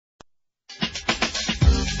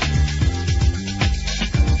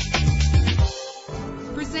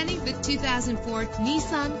2004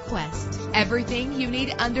 Nissan Quest. Everything you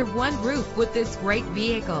need under one roof with this great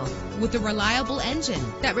vehicle. With a reliable engine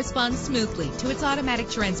that responds smoothly to its automatic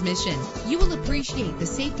transmission, you will appreciate the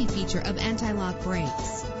safety feature of anti-lock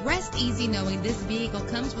brakes. Rest easy knowing this vehicle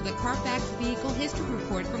comes with a Carfax Vehicle History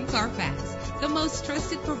Report from Carfax, the most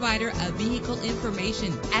trusted provider of vehicle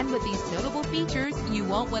information. And with these notable features, you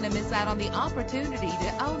won't want to miss out on the opportunity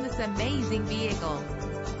to own this amazing vehicle.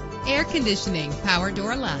 Air conditioning, power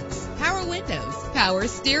door locks, power windows, power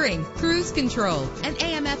steering, cruise control, an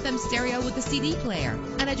AM/FM stereo with a CD player,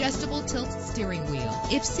 an adjustable tilt steering wheel.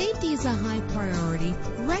 If safety is a high priority,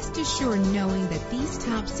 rest assured knowing that these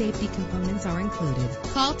top safety components are included.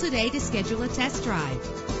 Call today to schedule a test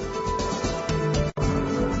drive.